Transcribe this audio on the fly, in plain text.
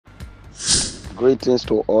Greetings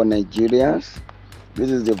to all Nigerians. This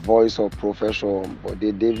is the voice of Professor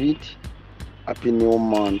Bode David. Happy new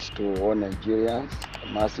month to all Nigerians,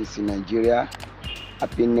 masses in Nigeria.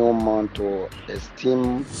 Happy new month to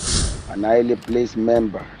esteemed and highly placed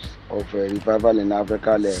members of Revival in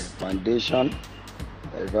Africa Foundation,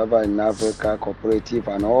 Revival in Africa Cooperative,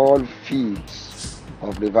 and all fields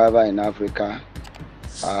of Revival in Africa.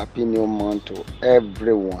 Happy new month to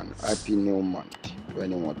everyone. Happy new month to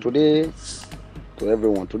anyone. Today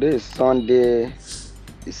is Sunday,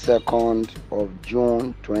 the 2nd of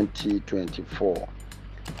June 2024.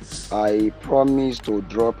 I promise to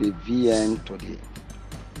drop a VN today,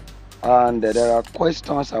 and there are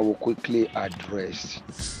questions I will quickly address.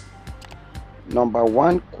 Number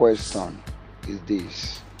one question is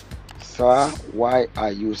this: Sir, why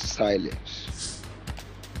are you silent?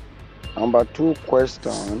 Number two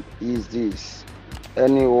question is this: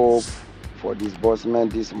 any hope for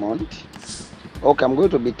disbursement this month? Okay, I'm going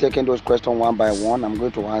to be taking those questions one by one. I'm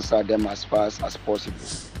going to answer them as fast as possible.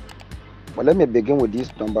 But let me begin with this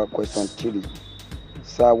number question 3.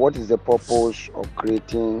 Sir, what is the purpose of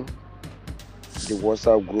creating the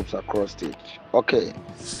WhatsApp groups across state? Okay,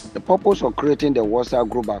 the purpose of creating the WhatsApp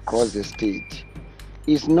group across the state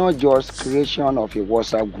is not just creation of a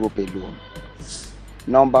WhatsApp group alone.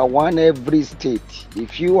 Number one, every state,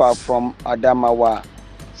 if you are from Adamawa,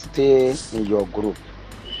 stay in your group.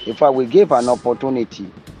 In fact, we give an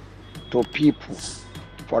opportunity to people.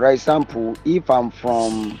 For example, if I'm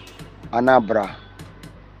from Anambra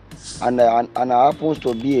and I happens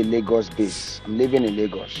to be a Lagos base, I'm living in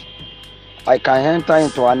Lagos, I can enter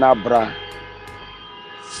into Anambra,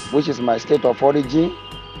 which is my state of origin,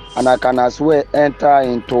 and I can as well enter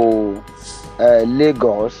into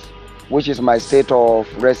Lagos, which is my state of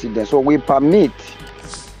residence. So we permit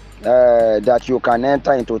that you can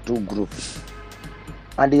enter into two groups.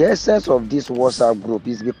 And the essence of this WhatsApp group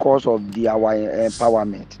is because of our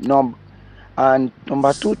empowerment. And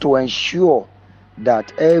number two, to ensure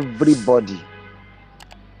that everybody,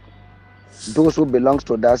 those who belongs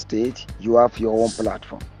to that state, you have your own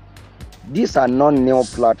platform. These are not new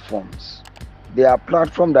platforms. They are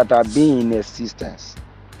platforms that are being in existence.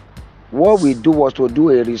 What we do was to do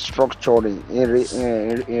a restructuring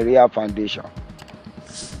in Real Foundation.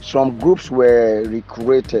 Some groups were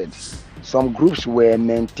recreated. Some groups were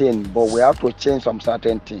maintained, but we have to change some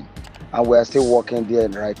certain things, and we are still working there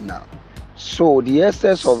right now. So the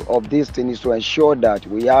essence of this thing is to ensure that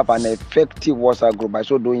we have an effective WhatsApp group. By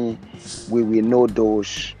so doing, we will know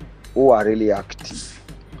those who are really active.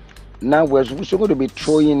 Now we're also going to be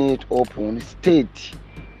throwing it open state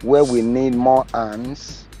where we need more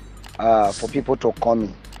hands for people to come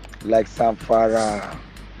in, like Zamfara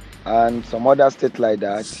and some other states like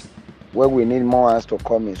that, where we need more hands to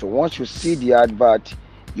come in. So once you see the advert,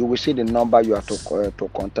 you will see the number you have to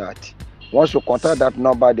contact. Once you contact that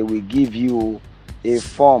number, they will give you a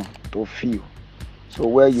form to fill. So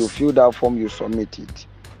where you fill that form, you submit it.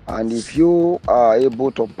 And if you are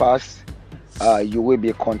able to pass, you will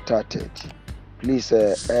be contacted. Please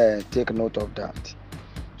take note of that.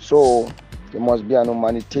 So you must be an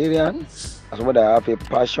humanitarian, as well as have a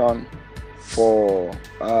passion for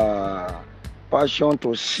passion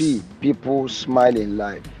to see people smile in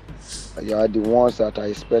life. You are the ones that are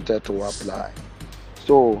expected to apply.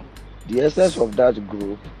 So the essence of that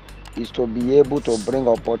group is to be able to bring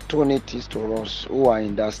opportunities to us who are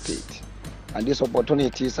in that state. And these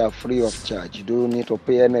opportunities are free of charge. You don't need to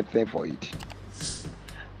pay anything for it.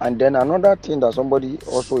 And then another thing that somebody is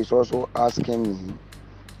also asking me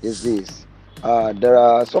is this. There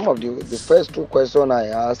are some of the first two questions I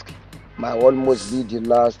ask might almost be the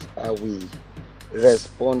last I will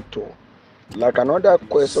respond to. Like another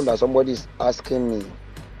question that somebody is asking me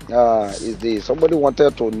is this: somebody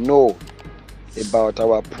wanted to know about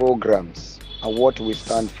our programs and what we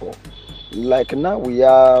stand for. Like now we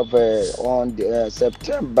have on the,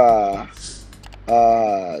 September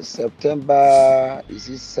is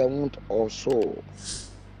it 7th or so,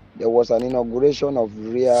 there was an inauguration of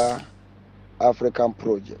Real African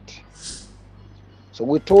project. So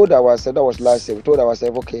we told ourselves, that was last year, we told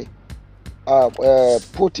ourselves, okay,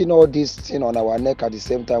 putting all this thing on our neck at the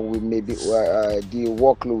same time, we maybe the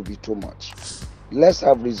workload will be too much. Let's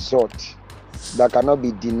have results that cannot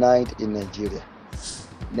be denied in Nigeria.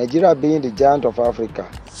 Nigeria being the giant of Africa,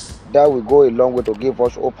 that will go a long way to give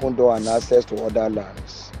us open door and access to other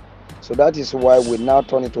lands. So that is why we now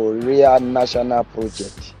turn it to a real national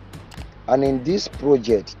project. And in this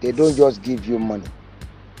project, they don't just give you money.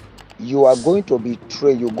 You are going to be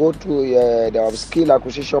trained. You go through the skill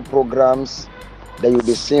acquisition programs that you'll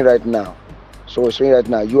be seeing right now. So it's saying right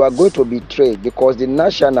now, you are going to be trained because the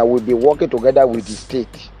national will be working together with the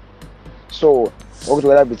state. So working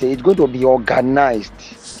together with the state, it's going to be organized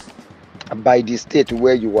by the state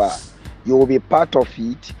where you are. You will be part of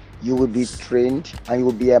it, you will be trained, and you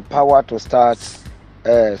will be empowered to start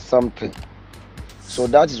something. So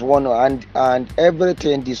that is one, and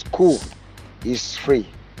everything, the school is free,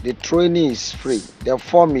 the training is free, the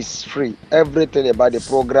form is free, everything about the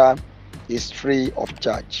program is free of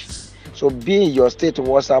charge. So be in your state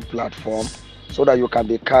WhatsApp platform so that you can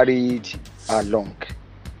be carried along.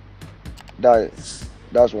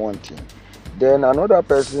 That's one thing. Then another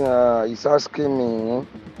person is asking me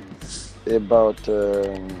about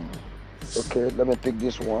okay, let me pick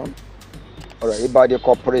this one. All right, about the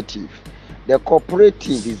cooperative. The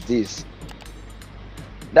cooperative is this.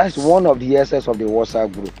 That's one of the essence of the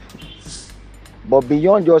WhatsApp group. But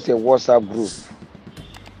beyond just a WhatsApp group,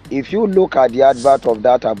 if you look at the advert of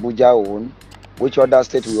that Abuja own, which other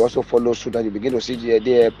state will also follow suit, that you begin to see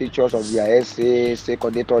the pictures of their SA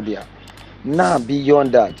coordinator there. Now,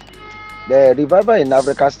 beyond that, the Revival in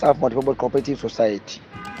Africa Staff Multiple Cooperative Society.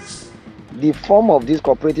 The form of this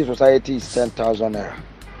cooperative society is 10,000 naira.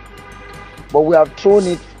 But we have thrown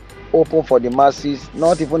it open for the masses,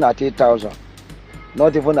 not even at 8,000,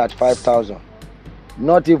 not even at 5,000,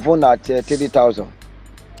 not even at 30,000.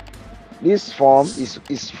 This form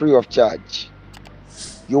is free of charge.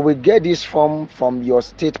 You will get this form from your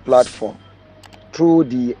state platform through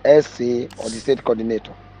the SA or the state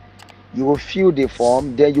coordinator. You will fill the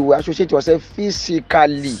form, then you will associate yourself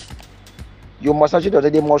physically. You must associate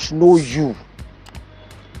yourself, they must know you.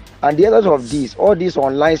 And the others of this, all these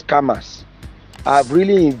online scammers have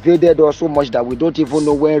really invaded us so much that we don't even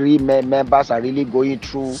know when real members are really going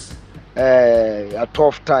through a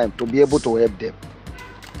tough time to be able to help them.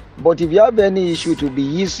 But if you have any issue, it will be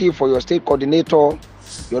easy for your state coordinator,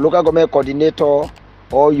 your local government coordinator,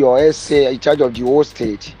 or your SA in charge of the whole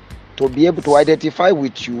state to be able to identify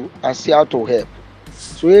with you and see how to help.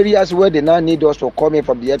 So areas where they now need us to come in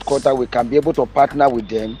from the headquarters, we can be able to partner with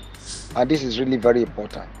them, and this is really very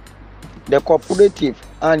important. The cooperative,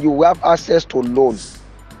 and you will have access to loan.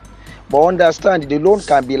 But understand, the loan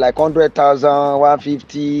can be like 100,000,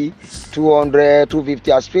 150, 200,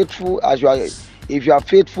 250. As faithful as you are, if you are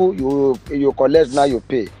faithful, you collect now, you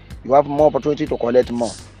pay. You have more opportunity to collect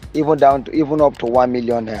more, even up to 1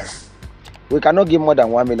 million naira. We cannot give more than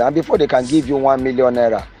 1 million. And before they can give you 1 million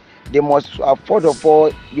naira, they must, first of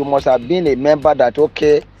all, you must have been a member that,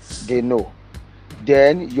 okay, they know.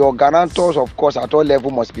 Then your guarantors, of course, at all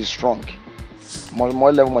level must be strong.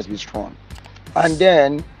 More level must be strong. And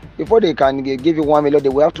then before they can give you 1 million, they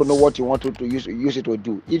will have to know what you want to use it to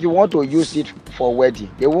do. If you want to use it for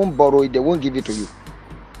wedding, they won't borrow it, they won't give it to you.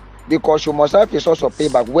 Because you must have a source of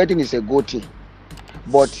payback. Wedding is a good thing.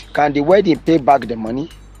 But can the wedding pay back the money?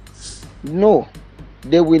 No,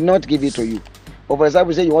 they will not give it to you. But for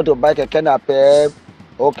example, say you want to buy a canapé,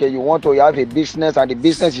 okay, you want to have a business, and the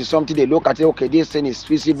business is something they look at it, okay, this thing is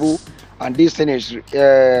feasible and this thing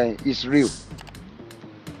is real.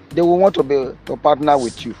 They will want to partner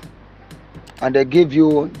with you, and they give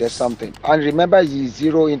you the something. And remember, it is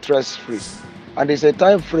 0 interest free, and there's a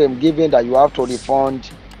time frame given that you have to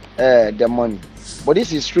refund the money. But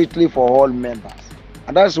this is strictly for all members,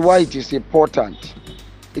 and that's why it is important.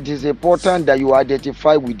 It is important that you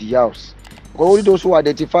identify with the house. Because only those who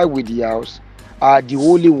identify with the house are the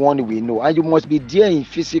only one we know, and you must be there in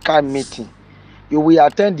physical meeting. You will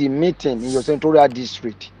attend the meeting in your senatorial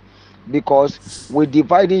district, because we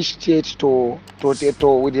dividing states to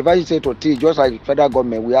three, just like federal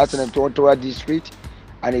government. We have senatorial district,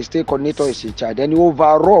 and a state coordinator is in charge. Then the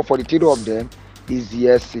overall for the three of them is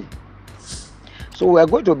the SC. So we are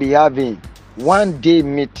going to be having 1 day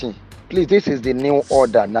meeting. Please, this is the new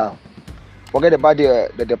order now. Forget about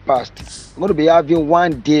the past. We're going to be having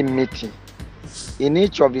 1 day meeting in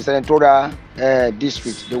each of the senatorial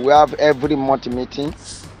districts. They will have every month meeting.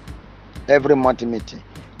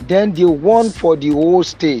 Then the one for the whole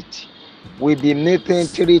state will be meeting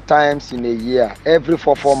 3 times in a year, every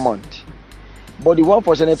 4 months. But the one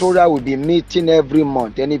for senatorial will be meeting every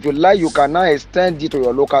month. And if you like, you can now extend it to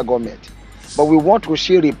your local government. But we want to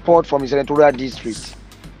see report from the senatorial district.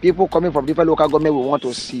 People coming from different local government, we want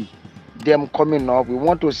to see them coming up. We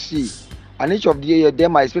want to see. And each of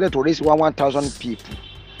them are expected to raise 1,000 people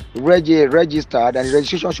registered, and the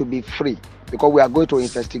registration should be free, because we are going to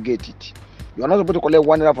investigate it. You are not supposed to collect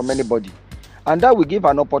 1 naira from anybody. And that will give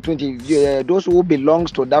an opportunity. Those who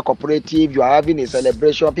belongs to that cooperative, you are having a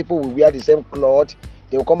celebration, people will wear the same cloth.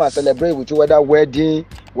 They will come and celebrate with you, whether wedding,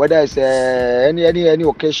 whether it's any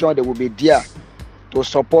occasion, they will be there to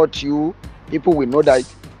support you. People will know that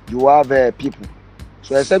you have people.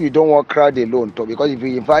 So except you don't want crowd alone, too, because if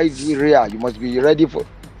you invite real, you must be ready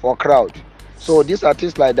for crowd. So these are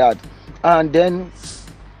things like that. And then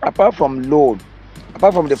apart from loan,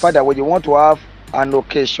 apart from the fact that when you want to have an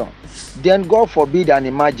occasion, then God forbid an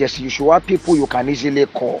emergency, you should have people you can easily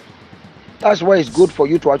call. That's why it's good for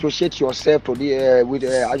you to associate yourself to the with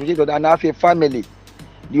associate and have a family.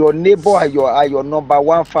 Your neighbor are your number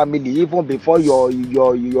one family, even before your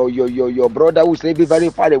brother who is maybe very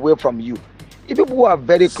far away from you. If people who are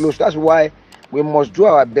very close, that's why we must do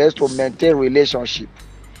our best to maintain relationship.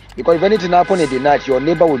 Because if anything happen in the night, your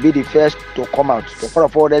neighbor will be the first to come out to first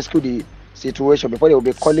of all rescue the situation before they will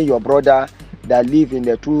be calling your brother that live in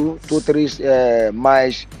the 3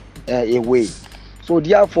 miles away. So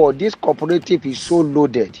therefore, this cooperative is so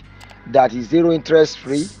loaded that is zero interest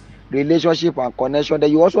free relationship and connection.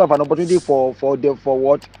 Then you also have an opportunity for what they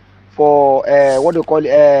call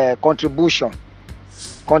contribution.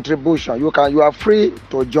 You are free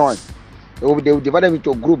to join. They will divide them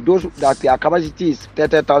into group. Those that their capacity is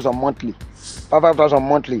 30,000 monthly, 5,000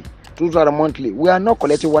 monthly, 2,000 monthly. We are not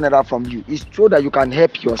collecting one another from you. It's so that you can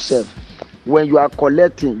help yourself. When you are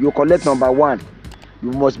collecting, you collect number one.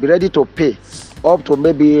 You must be ready to pay up to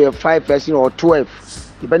maybe 5 person or 12,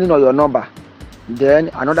 depending on your number. Then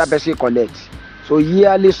another person collects. So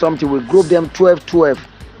yearly something, we group them 12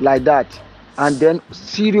 like that. And then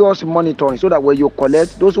serious monitoring so that when you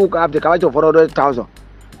collect, those who have the capacity of 100,000,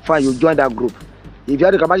 fine, you join that group. If you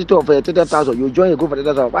have the capacity of 30,000, you join a group for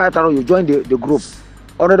 30,000. 5,000, you join the group.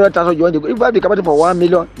 100,000, you join the group. If you have the capacity for 1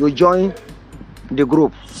 million, you join the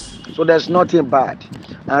group. So there's nothing bad.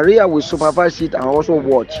 And RIA will supervise it and also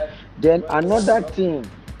watch. Then another thing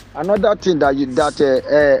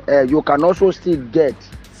that you can also still get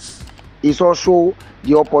is also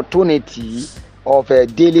the opportunity of a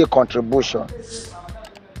daily contribution.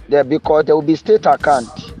 There, because there will be state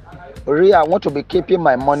account. RIA, I want to be keeping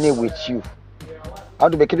my money with you. I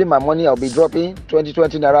want to be keeping my money. I'll be dropping 20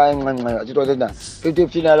 naira,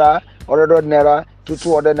 50 naira, 100 naira,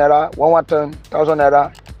 200 naira, 1,000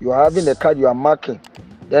 naira. You are having the card, you are marking.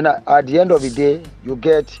 Then at the end of the day, you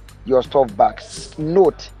get your stuff back.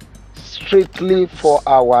 Note, strictly for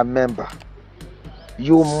our member.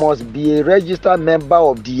 You must be a registered member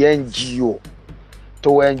of the NGO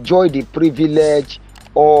to enjoy the privilege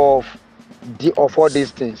of all these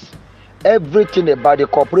things. Everything about the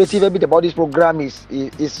cooperative, everything about this program is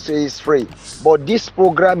free. But this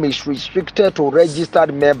program is restricted to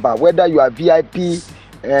registered member, whether you are VIP,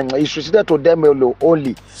 and it's restricted to them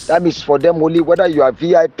only. That means for them only, whether you are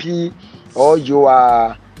VIP or you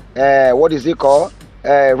are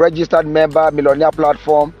registered member, millionaire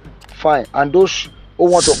platform, fine. And those who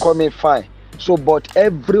want to come in, fine. So, but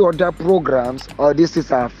every other programs or these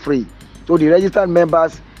things are free. So the registered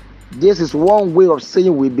members, this is one way of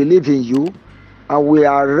saying we believe in you and we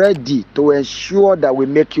are ready to ensure that we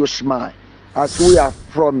make you smile as we have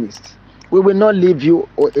promised. We will not leave you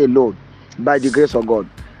alone by the grace of God.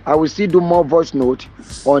 I will still do more voice note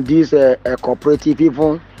on this cooperative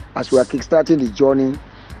even as we are kickstarting the journey.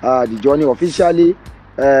 Officially,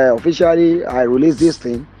 I release this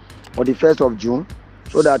thing on the 1st of June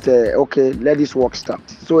so that, let this work start.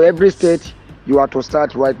 So every state, you are to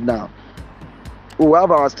start right now. We will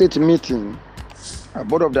have our state meeting, a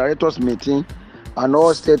board of directors meeting, and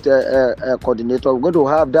all state coordinators. We're going to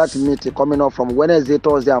have that meeting coming up from Wednesday,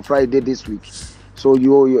 Thursday, and Friday this week. So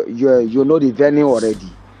you know the venue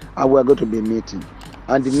already, and we're going to be meeting.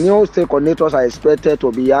 And the new state coordinators are expected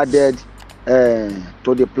to be added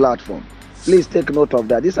to the platform. Please take note of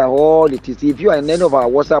that. These are all it is. If you are in any of our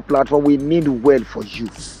WhatsApp platform, we mean well for you.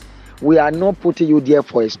 We are not putting you there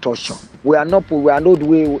for extortion. We are not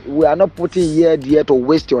putting you there to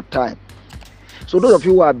waste your time. So those of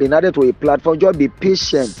you who have been added to a platform, just be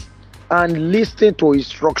patient and listen to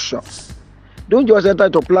instructions. Don't just enter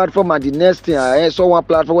to platform and the next thing I saw one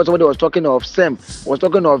platform where somebody was talking of SEM, was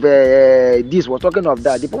talking of this, was talking of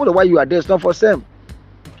that. The point of why you are there is not for SEM.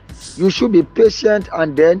 You should be patient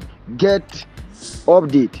and then get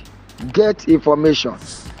update, get information.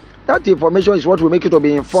 That information is what will make you to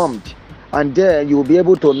be informed, and then you will be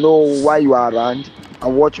able to know why you are around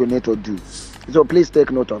and what you need to do. So please take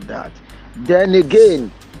note of that. Then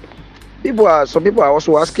again, some people are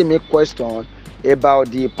also asking me questions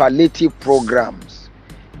about the palliative programs.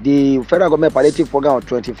 The federal government palliative program of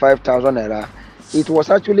 25,000 naira. It was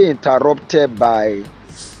actually interrupted by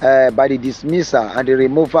the dismissal and the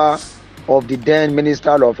removal of the then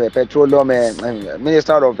Minister of Petroleum,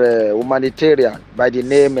 Minister of Humanitarian by the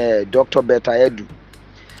name Dr. Betta Edu.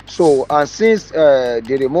 So, and since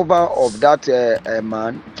the removal of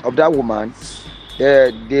that woman,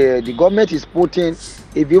 the government is putting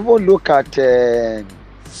If you even look at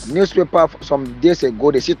newspaper some days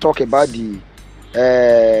ago, they still talk about the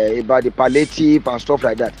palliative and stuff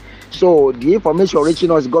like that. So the information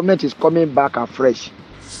reaching us, government is coming back afresh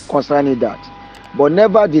concerning that. But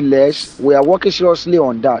nevertheless, we are working seriously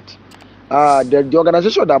on that. The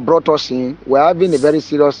organization that brought us in, we're having a very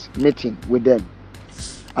serious meeting with them.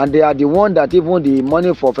 And they are the one that even the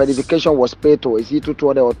money for verification was paid to. Is it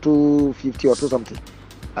 200 or 250 or 2 something?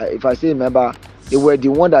 If I still remember, they were the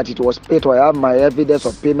one that it was paid to. I have my evidence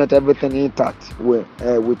of payment, everything intact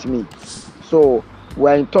with me. So we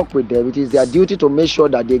are in talk with them. It is their duty to make sure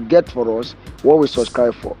that they get for us what we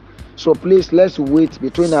subscribe for. So please, let's wait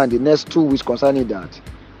between now and the next 2 weeks concerning that.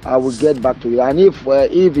 I will get back to you. And if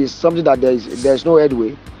it's something that there's no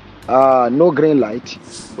headway, no green light,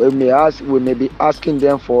 we may be asking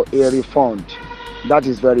them for a refund. That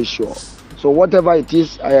is very sure. So whatever it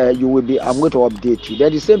is, I'm going to update you.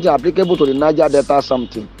 Then the same thing applicable to the Niger Delta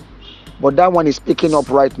something, but that one is picking up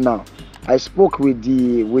right now. I spoke with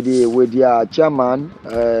their chairman,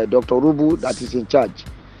 Dr. Rubu, that is in charge.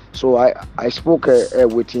 So I spoke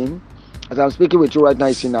with him. As I'm speaking with you right now,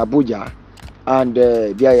 he's in Abuja, and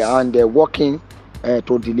they're working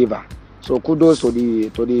to deliver. So kudos to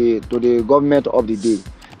the government of the day.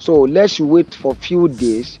 So let's wait for a few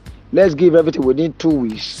days. Let's give everything within 2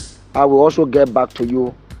 weeks. I will also get back to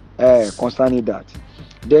you concerning that.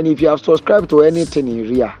 Then if you have subscribed to anything in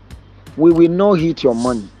RIA, we will not hit your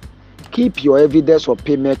money. Keep your evidence of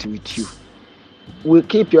payment with you. We'll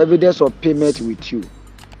keep your evidence of payment with you.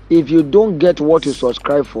 If you don't get what you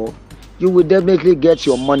subscribe for, you will definitely get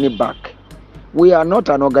your money back. We are not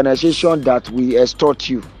an organization that will extort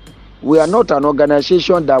you. We are not an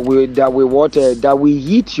organization that will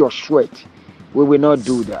eat your sweat. We will not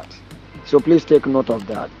do that. So please take note of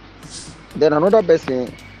that. Then another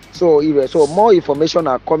person. So more information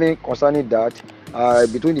are coming concerning that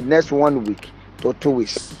between the next 1 week to 2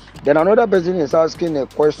 weeks. Then another person is asking a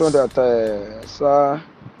question that, sir,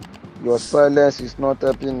 your silence is not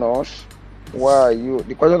helping us. Why are you?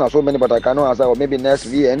 The question are so many, but I cannot answer. Or maybe next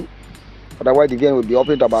VN. Otherwise, the VN will be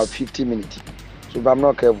open to about 50 minutes. So if I'm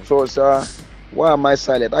not careful. So, sir, why am I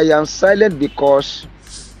silent? I am silent because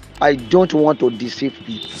I don't want to deceive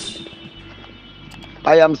people.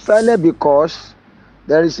 I am silent because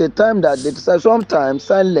there is a time that sometimes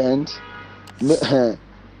silent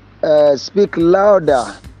speak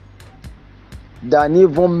louder than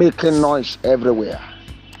even making noise everywhere.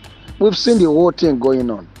 We've seen the whole thing going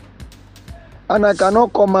on. And I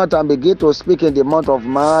cannot come out and begin to speak in the month of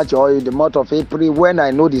March or in the month of April when I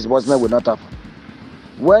know disbursement will not happen.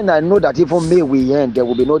 When I know that even May will end, there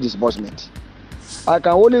will be no disbursement. I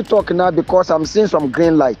can only talk now because I'm seeing some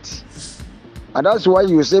green light. And that's why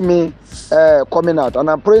you see me coming out. And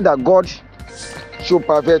I'm praying that God should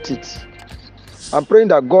perfect it. I'm praying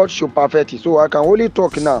that God should perfect it. So I can only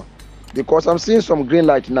talk now because I'm seeing some green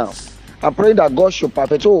light now. I'm praying that God should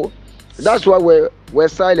perfect it. So that's why we're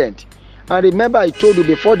silent. And remember, I told you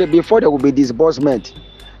before there will be disbursement.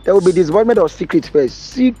 There will be disbursement of secret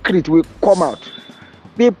first. Secret will come out.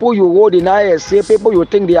 People you hold in ISA, people you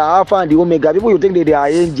think they are Alpha and the Omega, people you think they are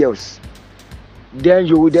angels. Then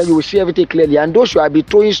you will see everything clearly. And those you are be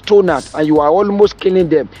throwing stone at and you are almost killing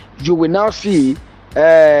them, you will now see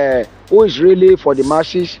who is really for the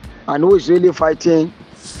masses and who is really fighting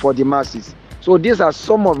for the masses. So these are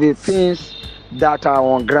some of the things that are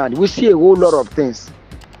on ground. We see a whole lot of things.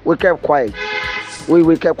 We kept quiet.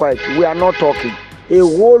 We kept quiet. We are not talking. A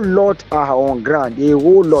whole lot are on ground. A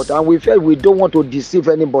whole lot. And we felt we don't want to deceive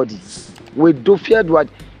anybody. We do fear what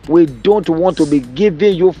we don't want to be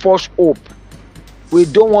giving you false hope. We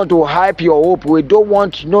don't want to hype your hope. We don't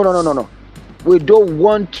want no. We don't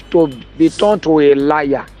want to be turned to a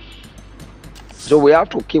liar. So we have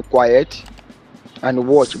to keep quiet and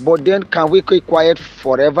watch. But then can we keep quiet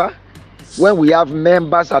forever? When we have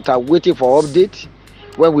members that are waiting for update,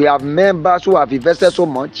 when we have members who have invested so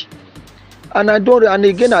much, and I don't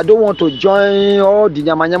want to join all the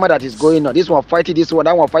nyama that is going on. This one fighting this one,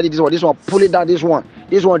 that one fighting this one pulling down this one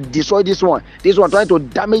destroy this one trying to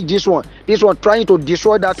damage this one trying to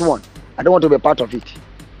destroy that one. I don't want to be part of it.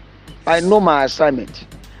 I know my assignment.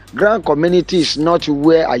 Grant community is not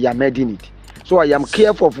where I am heading it. So I am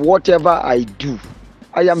careful of whatever I do.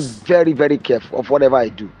 I am very, very careful of whatever I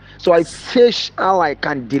do. So I face how I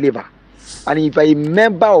can deliver. And if I'm a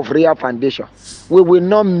member of RIA Foundation, we will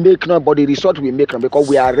not make nobody resort we make them because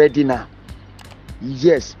we are ready now.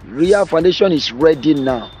 Yes, RIA Foundation is ready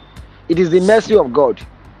now. It is the mercy of God.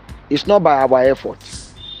 It's not by our effort.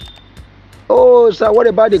 Oh, sir, what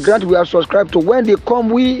about the grant we have subscribed to? When they come,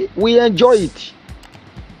 we enjoy it.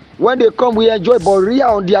 When they come, we enjoy, but real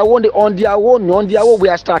on their own, we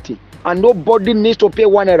are starting. And nobody needs to pay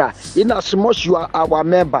 1 naira. In as much you are our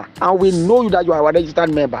member, and we know that you are our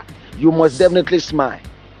registered member, you must definitely smile.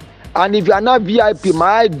 And if you are not VIP,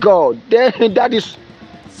 my God, then that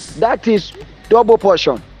is double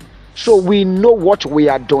portion. So we know what we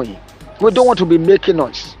are doing. We don't want to be making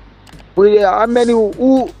noise. How many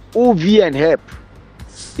who VN help?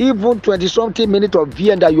 Even 20-something minutes of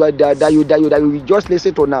VN that you just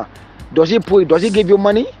listen to now, does he give you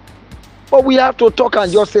money? But we have to talk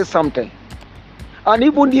and just say something. And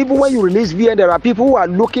even when you release VN, there are people who are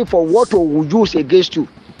looking for what to use against you,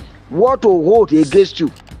 what to hold against you,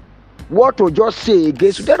 what to just say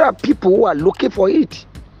against you. There are people who are looking for it.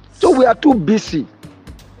 So we are too busy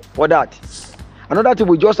for that. Another thing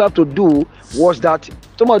we just have to do was that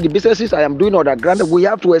some of the businesses I am doing on the grant, we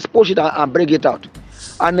have to expose it and bring it out.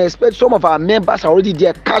 And expect some of our members are already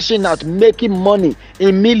there cashing out, making money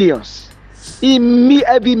in millions,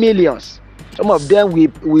 every millions. Some of them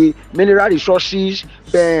we mineral resources,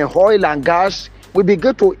 oil and gas. We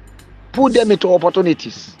begin to put them into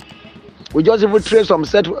opportunities. We just even train some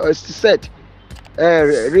set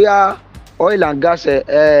real oil and gas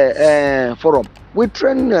forum. We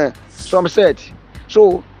train some set.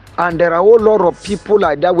 So, and there are a whole lot of people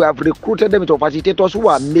like that. We have recruited them into facilitators who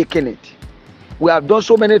are making it. We have done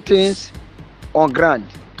so many things on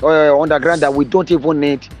the grant that we don't even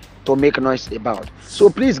need to make noise about. So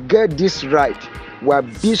please get this right. We are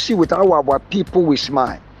busy with how our people will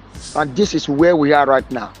smile, and this is where we are right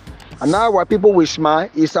now. And now our people will smile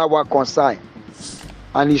is our concern,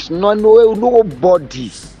 and it's not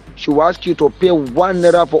nobody should ask you to pay 1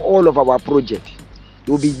 naira for all of our project.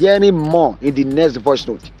 You'll be hearing more in the next voice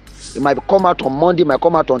note. It might come out on Monday, it might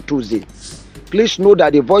come out on Tuesday. Please know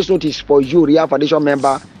that the voice note is for you, Real Foundation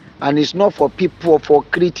member, and it's not for people, for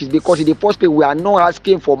critics, because in the first place, we are not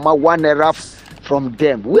asking for 1 naira from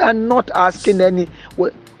them. We are not asking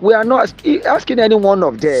asking any one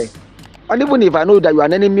of them. And even if I know that you are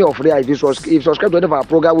an enemy of Real, if you subscribe to any of our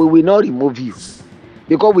program, we will not remove you,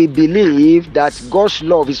 because we believe that God's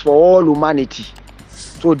love is for all humanity.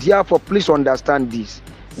 So therefore, please understand this.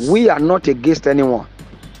 We are not against anyone.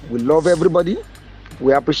 We love everybody.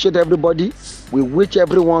 We appreciate everybody. We wish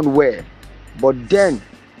everyone well. But then,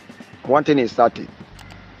 one thing is certain.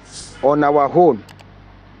 On our own,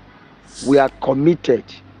 we are committed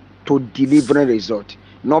to delivering results.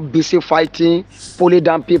 Not busy fighting, pulling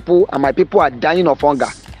down people, and my people are dying of hunger.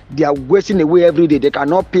 They are wasting away every day. They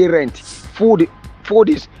cannot pay rent. Food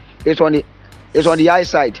is on the high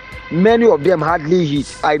side. Many of them hardly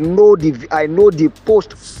eat. I know the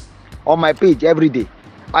post on my page every day.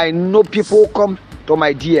 I know people come to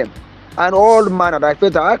my DM, and all manner. I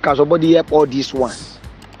feel that I can somebody help all these ones.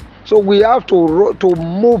 So we have to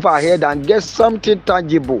move ahead and get something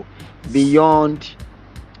tangible beyond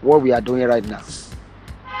what we are doing right now,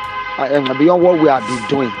 and beyond what we have been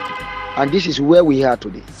doing. And this is where we are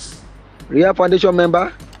today. Real Foundation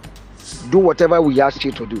member, do whatever we ask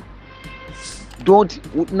you to do.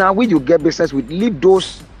 Now when you get business with, leave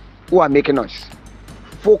those who are making us.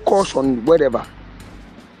 Focus on wherever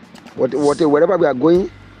we are going,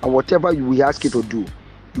 and whatever we ask you to do,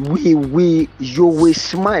 you will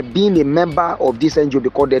smile being a member of this NGO,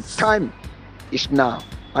 because the time is now,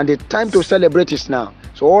 and the time to celebrate is now.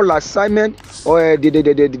 So all assignment or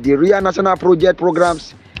the Real National Project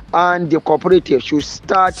programs and the cooperative should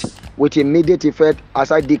start with immediate effect,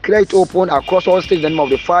 as I declare it open across all states in the name of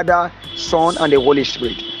the Father, Son, and the Holy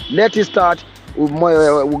Spirit. Let it start. We're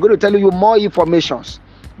going to tell you more informations.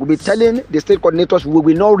 We'll be telling the state coordinators, we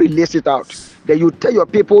will not release it out. Then you tell your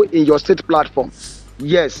people in your state platform,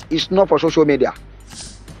 yes, it's not for social media.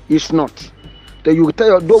 It's not. Then you tell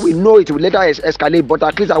your, though we know it will later escalate, but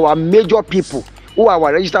at least our major people who are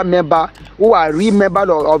our registered member, who are real members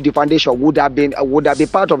of the foundation, would have been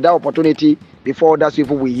part of that opportunity before other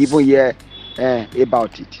people will even hear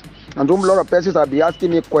about it. And a lot of persons have been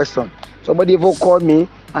asking me questions. Somebody even called me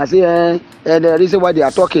and say, and the reason why they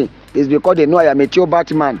are talking is because they know I am a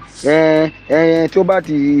theobarth man. Theobarth,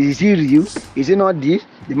 is he real? Is he not this?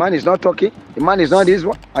 The man is not talking. The man is not this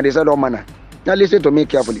one. And they said, oh manner. Now listen to me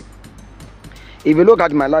carefully. If you look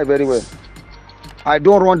at my life very well, I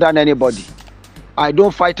don't run down anybody. I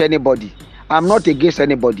don't fight anybody. I'm not against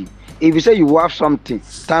anybody. If you say you have something,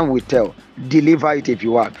 time will tell. Deliver it if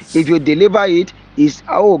you have. If you deliver it, is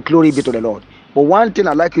oh, glory be to the Lord. But one thing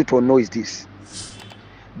I'd like you to know is this.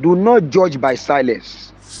 Do not judge by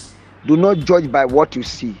silence. Do not judge by what you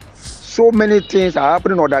see. So many things are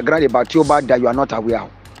happening on the ground about theobarth that you are not aware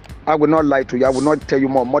of. I will not lie to you. I will not tell you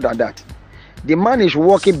more than that. The man is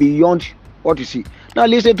walking beyond what you see. Now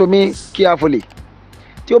listen to me carefully.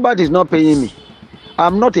 theobarth is not paying me.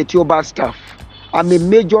 I'm not a theobarth staff. I'm a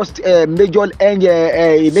major stakeholder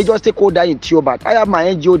in theobarth. I have my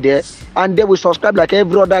NGO there, and they will subscribe like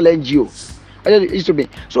every other NGO.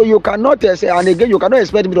 So you cannot say, and again, you cannot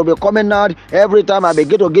expect me to be coming out every time I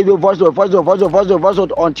begin to give you voice on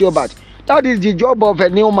theobarth. That is the job of a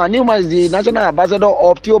Newman. Newman is the national ambassador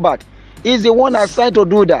of theobarth. He's the one assigned to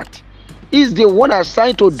do that.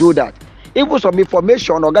 Even some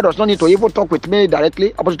information, Oga does not need to even talk with me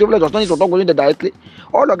directly. Apostle does not need to talk with me directly.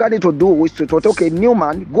 All Oga need to do is to okay,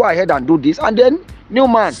 Newman, go ahead and do this. And then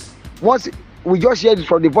Newman, once we just hear it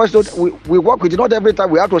from the voice note, we work with it. Not every time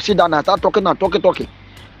we have to sit down and start talking.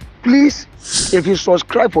 Please, if you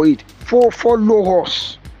subscribe for it, follow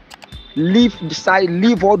us. Leave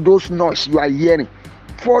all those noise you are hearing.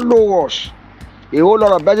 Follow us. A whole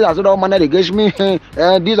lot of persons have said, "Oh man, against me, this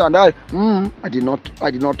and that." I did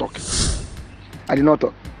not talk.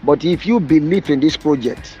 But if you believe in this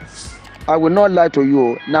project, I will not lie to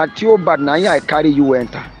you. Now theobarth, now I carry you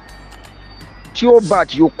enter.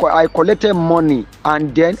 theobarth, I collected money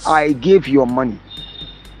and then I gave your money.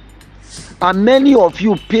 And many of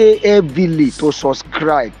you pay heavily to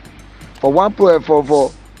subscribe for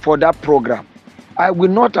that program. I will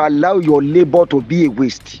not allow your labor to be a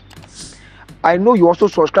waste. I know you also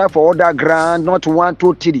subscribe for other grant, not 1,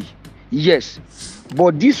 2, 3. Yes.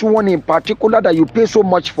 But this one in particular that you pay so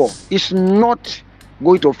much for is not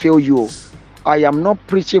going to fail you. I am not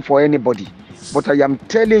preaching for anybody, but I am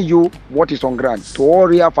telling you what is on ground. To all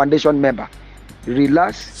real foundation member,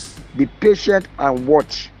 relax, be patient and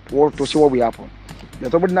watch to see what will happen.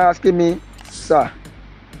 There's somebody now asking me, sir,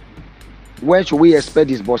 when should we expect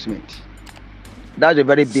disbursement? That's a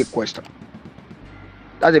very big question.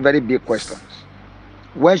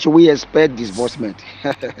 When should we expect disbursement?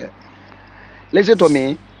 Listen to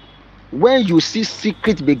me. When you see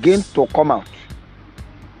secret begin to come out,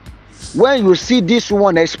 when you see this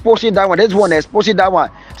one exposing that one, this one exposing that one,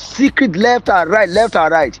 secret left and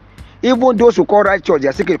right, even those who call righteous,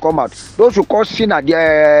 their secret come out. Those who call sinner,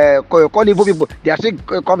 call evil people, their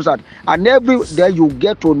secret comes out. And every day you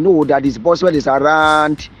get to know that disbursement is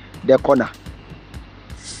around the corner.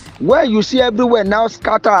 When you see everywhere now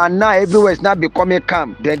scatter and now everywhere is now becoming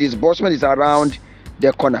calm, then disbursement is around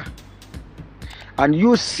the corner. And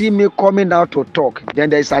you see me coming out to talk, then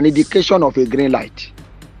there is an indication of a green light.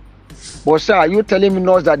 But sir, are you telling me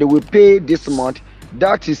that they will pay this month?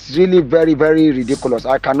 That is really very, very ridiculous.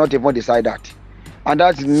 I cannot even decide that. And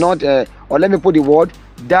that is not, or let me put the word,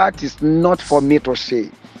 that is not for me to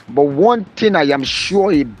say. But one thing I am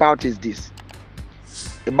sure about is this.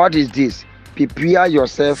 Prepare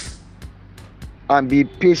yourself and be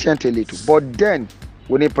patient a little. But then,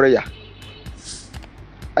 we need prayer.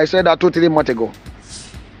 I said that 2-3 months ago.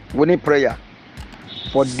 We need prayer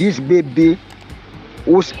for this baby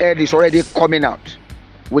whose head is already coming out,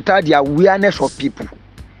 without the awareness of people,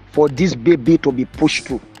 for this baby to be pushed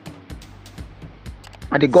through.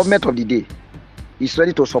 And the government of the day is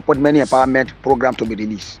ready to support many empowerment programs to be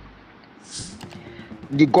released.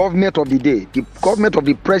 The government of the day, the government of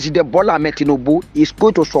the President Bola Ahmed Tinubu is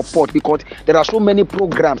going to support, because there are so many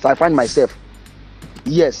programs I find myself.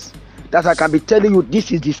 Yes, that I can be telling you,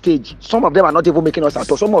 this is the stage. Some of them are not even making us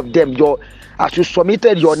at all. Some of them, as you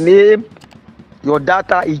submitted your name, your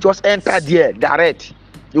data, it just entered there direct.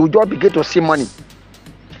 You will just begin to see money.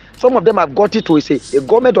 Some of them have got it to say a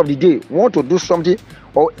government of the day want to do something,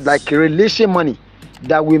 or like relation money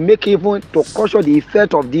that will make even to caution the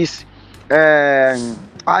effect of this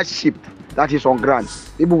hardship that is on ground.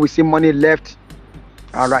 People will see money left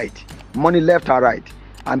and right.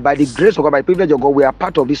 And by the grace of God, by the privilege of God, we are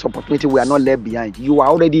part of this opportunity. We are not left behind. You are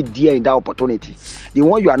already there in that opportunity. The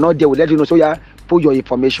one you are not there will let you know. So put your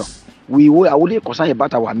information. I only concern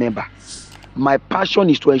about our member. My passion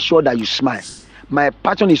is to ensure that you smile. My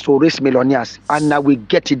passion is to raise millionaires, and I will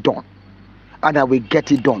get it done.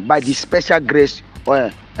 By the special grace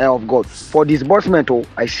of God. For disbursement,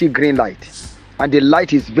 I see green light, and the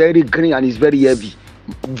light is very green and it's very heavy,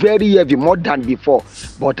 more than before.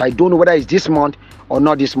 But I don't know whether it's this month or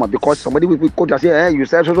not this month, because somebody will quote and say, hey, you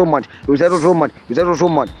said so much. But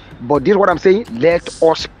this is what I'm saying. Let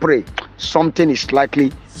us pray. Something is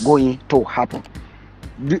likely going to happen.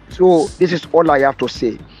 So this is all I have to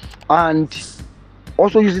say. And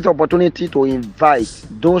also use this opportunity to invite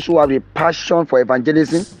those who have a passion for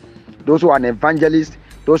evangelism, those who are an evangelist,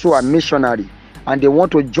 those who are missionary, and they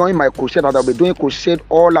want to join my crusade. I'll be doing crusade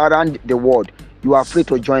all around the world. You are free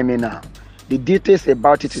to join me now. The details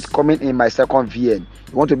about it is coming in my second VN.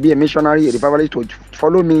 You want to be a missionary, a revivalist, to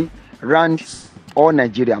follow me around all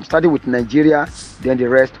Nigeria. I'm starting with Nigeria, then the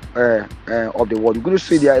rest of the world. You're going to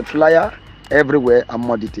see the flyer everywhere and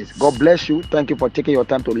more details. God bless you. Thank you for taking your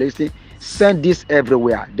time to listen. Send this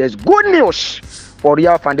everywhere. There's good news for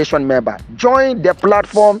Real Foundation member. Join the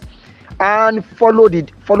platform and follow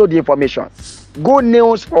the information. Good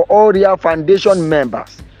news for all Real Foundation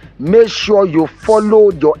members. Make sure you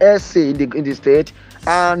follow your SA in the state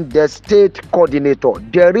and the state coordinator.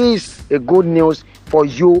 There is a good news for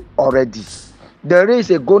you already. There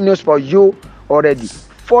is a good news for you already.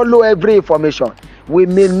 Follow every information. We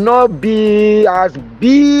may not be as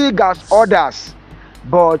big as others,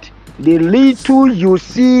 but the little you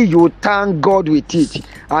see, you thank God with it,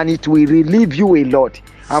 and it will relieve you a lot.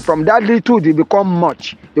 And from that little, it will become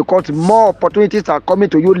much, because more opportunities are coming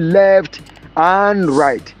to you left and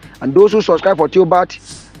right. And those who subscribe for theobarth,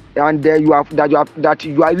 and you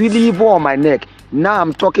are really evil on my neck. Now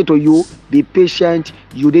I'm talking to you. Be patient.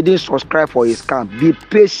 You didn't subscribe for a scam. Be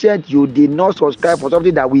patient. You did not subscribe for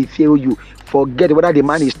something that will fail you. Forget whether the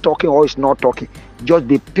man is talking or is not talking. Just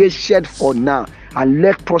be patient for now, and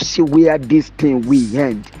let us see where this thing will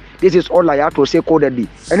end. This is all I have to say codedly.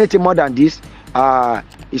 Anything more than this,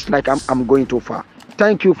 it's like I'm going too far.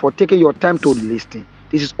 Thank you for taking your time to listen.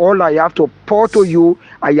 This is all I have to pour to you.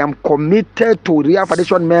 I am committed to Real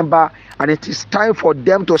Foundation member, and it is time for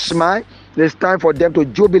them to smile. It's time for them to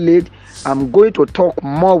jubilate. I'm going to talk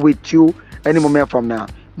more with you any moment from now.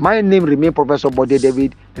 My name remains Professor Bode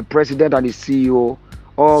David, the president and the CEO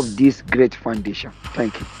of this great foundation.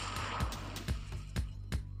 Thank you.